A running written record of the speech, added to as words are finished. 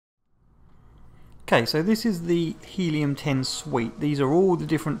Okay, so this is the Helium 10 suite. These are all the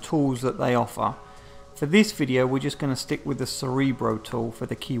different tools that they offer. For this video, we're just going to stick with the Cerebro tool for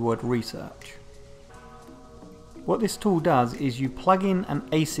the keyword research. What this tool does is you plug in an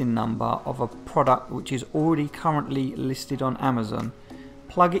ASIN number of a product which is already currently listed on Amazon,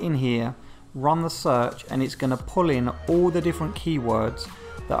 plug it in here, run the search, and it's going to pull in all the different keywords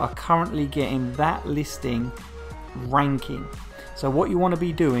that are currently getting that listing ranking. So what you want to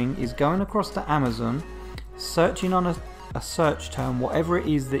be doing is going across to Amazon, searching on a search term, whatever it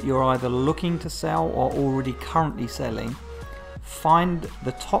is that you're either looking to sell or already currently selling. Find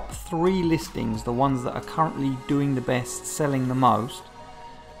the top 3 listings, the ones that are currently doing the best, selling the most,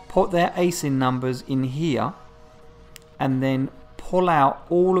 put their ASIN numbers in here, and then pull out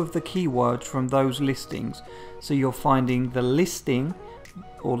all of the keywords from those listings. So you're finding the listing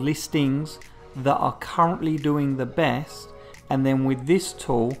or listings that are currently doing the best, and then with this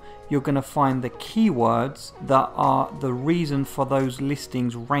tool you're going to find the keywords that are the reason for those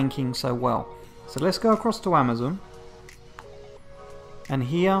listings ranking so well. So let's go across to Amazon, and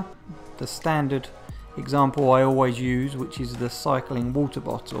here the standard example I always use, which is the cycling water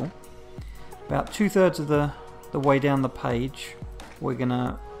bottle. About 2/3 of the way down the page, we're going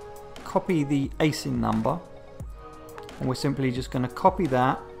to copy the ASIN number, and we're simply just going to copy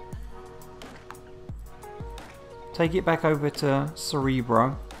that, take it back over to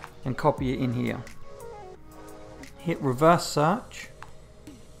Cerebro and copy it in here. Hit reverse search,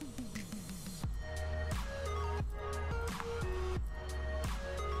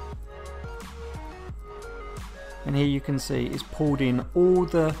 and here you can see it's pulled in all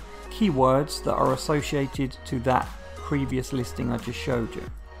the keywords that are associated to that previous listing I just showed you.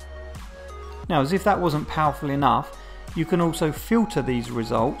 Now, as if that wasn't powerful enough, you can also filter these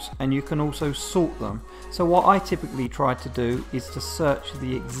results and you can also sort them. So what I typically try to do is to search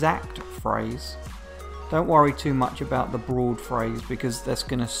the exact phrase. Don't worry too much about the broad phrase because that's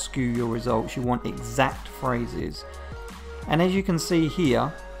going to skew your results. You want exact phrases. And as you can see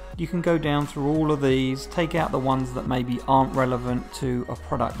here, you can go down through all of these, take out the ones that maybe aren't relevant to a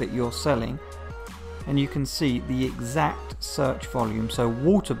product that you're selling, and you can see the exact search volume. So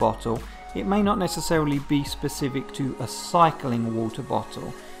water bottle, it may not necessarily be specific to a cycling water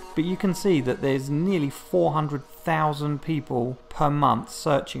bottle, but you can see that there's nearly 400,000 people per month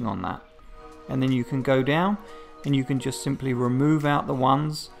searching on that. And then you can go down and you can just simply remove out the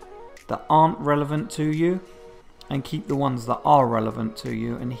ones that aren't relevant to you and keep the ones that are relevant to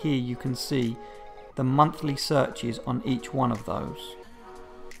you. And here you can see the monthly searches on each one of those.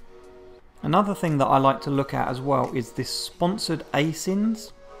 Another thing that I like to look at as well is this sponsored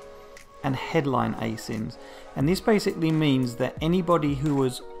ASINs and headline ASINs, and this basically means that anybody who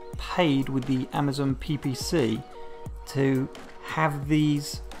was paid with the Amazon PPC to have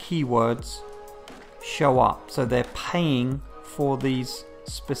these keywords show up, so they're paying for these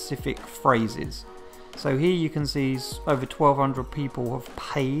specific phrases. So here you can see over 1,200 people have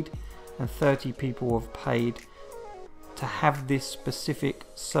paid and 30 people have paid to have this specific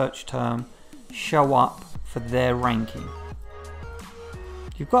search term show up for their ranking.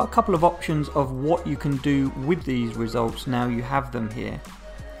 You've got a couple of options of what you can do with these results now you have them here.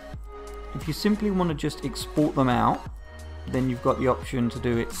 If you simply want to just export them out, then you've got the option to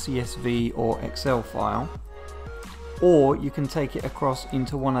do it CSV or Excel file, or you can take it across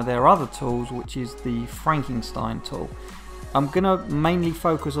into one of their other tools, which is the Frankenstein tool. I'm going to mainly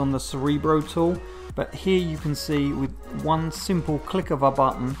focus on the Cerebro tool, but here you can see with one simple click of a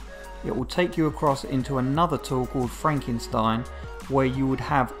button it will take you across into another tool called Frankenstein, where you would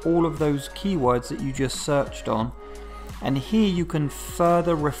have all of those keywords that you just searched on, and here you can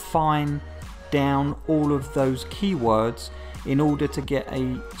further refine down all of those keywords in order to get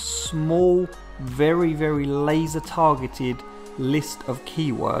a small, very laser targeted list of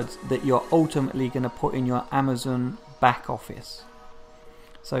keywords that you're ultimately going to put in your Amazon back office.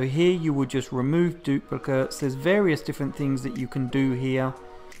 So here you would just remove duplicates. There's various different things that you can do here,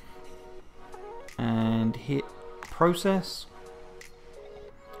 and hit process.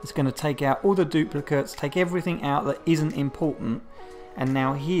 It's going to take out all the duplicates, take everything out that isn't important, and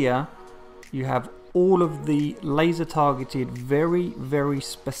now here you have all of the laser targeted, very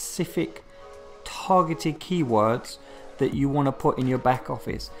specific targeted keywords that you want to put in your back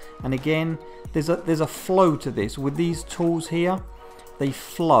office. And again, there's a flow to this. With these tools here, they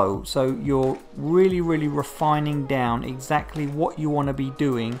flow, so you're really refining down exactly what you want to be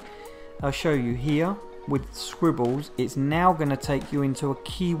doing. I'll show you here with scribbles. It's now going to take you into a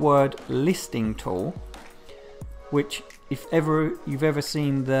keyword listing tool, which if you've ever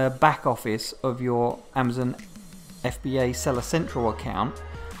seen the back office of your Amazon FBA Seller Central account,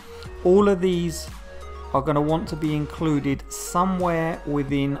 all of these are going to want to be included somewhere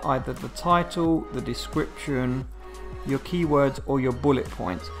within either the title, the description, your keywords or your bullet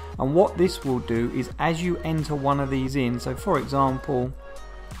points. And what this will do is, as you enter one of these in, so for example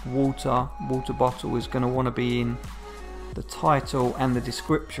water bottle is going to want to be in the title and the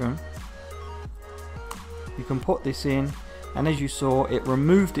description. You can put this in, and as you saw, it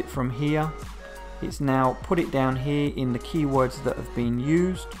removed it from here. It's now put it down here in the keywords that have been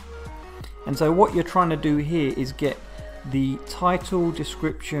used. And so what you're trying to do here is get the title,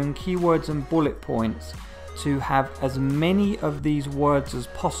 description, keywords and bullet points to have as many of these words as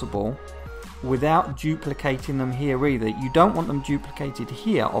possible without duplicating them here either. You don't want them duplicated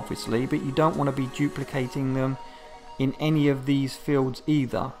here obviously, but you don't want to be duplicating them in any of these fields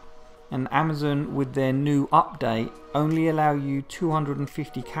either. And Amazon, with their new update, only allow you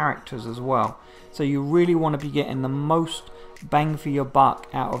 250 characters as well. So you really want to be getting the most bang for your buck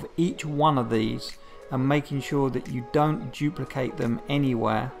out of each one of these and making sure that you don't duplicate them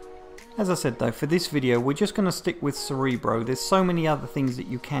anywhere. As I said though, for this video we're just going to stick with Cerebro. There's so many other things that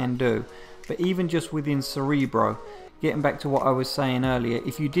you can do, but even just within Cerebro, getting back to what I was saying earlier,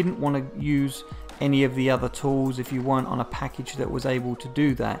 if you didn't want to use any of the other tools, if you weren't on a package that was able to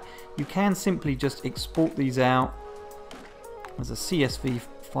do that, you can simply just export these out as a CSV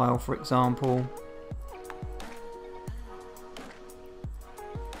file, for example.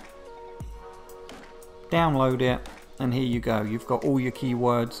 Download it, and here you go. You've got all your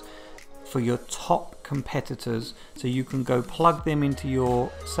keywords for your top competitors, so you can go plug them into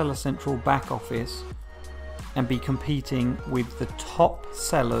your Seller Central back office and be competing with the top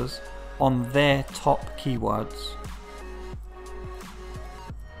sellers on their top keywords.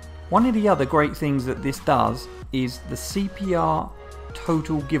 One of the other great things that this does is the CPR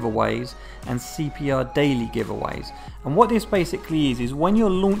Total Giveaways and CPR Daily Giveaways. And what this basically is when you're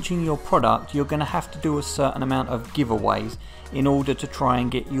launching your product, you're going to have to do a certain amount of giveaways in order to try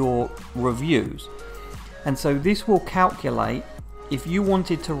and get your reviews. And so this will calculate, if you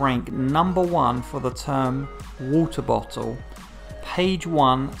wanted to rank #1 for the term water bottle, page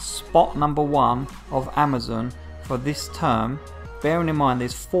 1, spot #1 of Amazon for this term, bearing in mind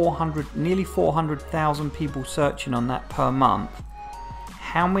there's nearly 400,000 people searching on that per month,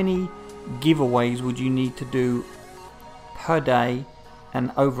 how many giveaways would you need to do per day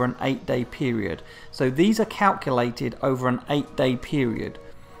and over an 8-day period? So these are calculated over an 8-day period.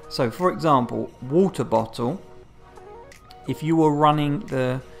 So for example, water bottle, if you were running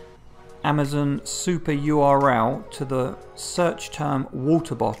the Amazon super URL to the search term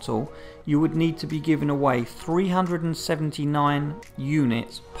water bottle, you would need to be giving away 379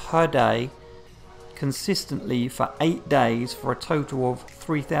 units per day consistently for 8 days for a total of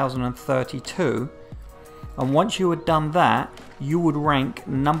 3,032. And once you had done that, you would rank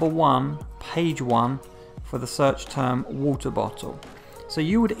 #1, page 1 for the search term water bottle. So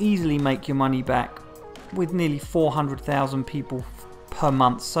you would easily make your money back with nearly 400,000 people per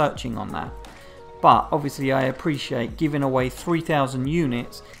month searching on that. But obviously I appreciate giving away 3,000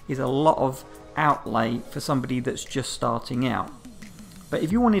 units is a lot of outlay for somebody that's just starting out. But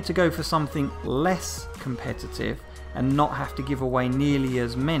if you wanted to go for something less competitive and not have to give away nearly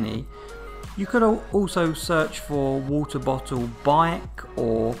as many, you could also search for water bottle bike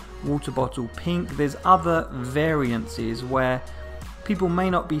or water bottle pink. There's other variances where people may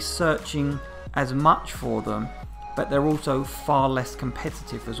not be searching as much for them, but they're also far less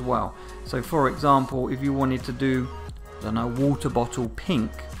competitive as well. So for example, if you wanted to do, I don't know, water bottle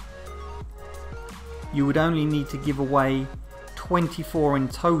pink, you would only need to give away 24 in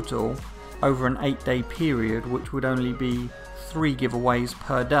total over an 8-day period, which would only be 3 giveaways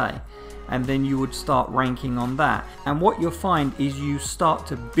per day. And then you would start ranking on that. And what you'll find is you start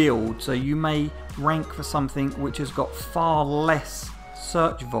to build. So you may rank for something which has got far less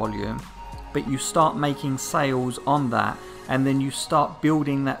search volume, but you start making sales on that, and then you start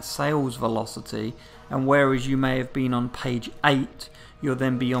building that sales velocity. And whereas you may have been on page 8, you'll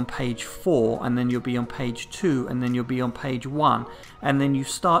then be on page 4, and then you'll be on page 2, and then you'll be on page 1, and then you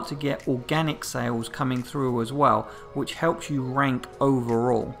start to get organic sales coming through as well, which helps you rank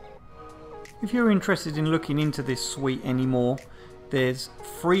overall. If you're interested in looking into this suite anymore, there's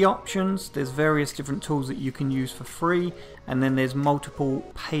free options, there's various different tools that you can use for free, and then there's multiple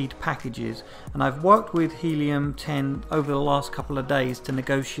paid packages. And I've worked with Helium 10 over the last couple of days to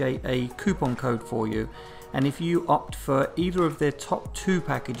negotiate a coupon code for you. And if you opt for either of their top 2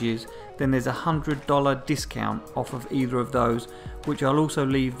 packages, then there's a $100 discount off of either of those, which I'll also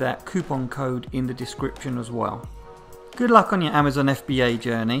leave that coupon code in the description as well. Good luck on your Amazon FBA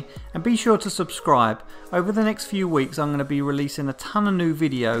journey, and be sure to subscribe. Over the next few weeks I'm going to be releasing a ton of new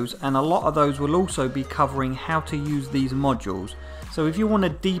videos, and a lot of those will also be covering how to use these modules. So if you want a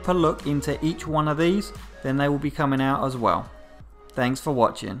deeper look into each one of these, then they will be coming out as well. Thanks for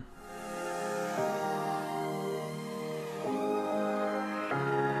watching.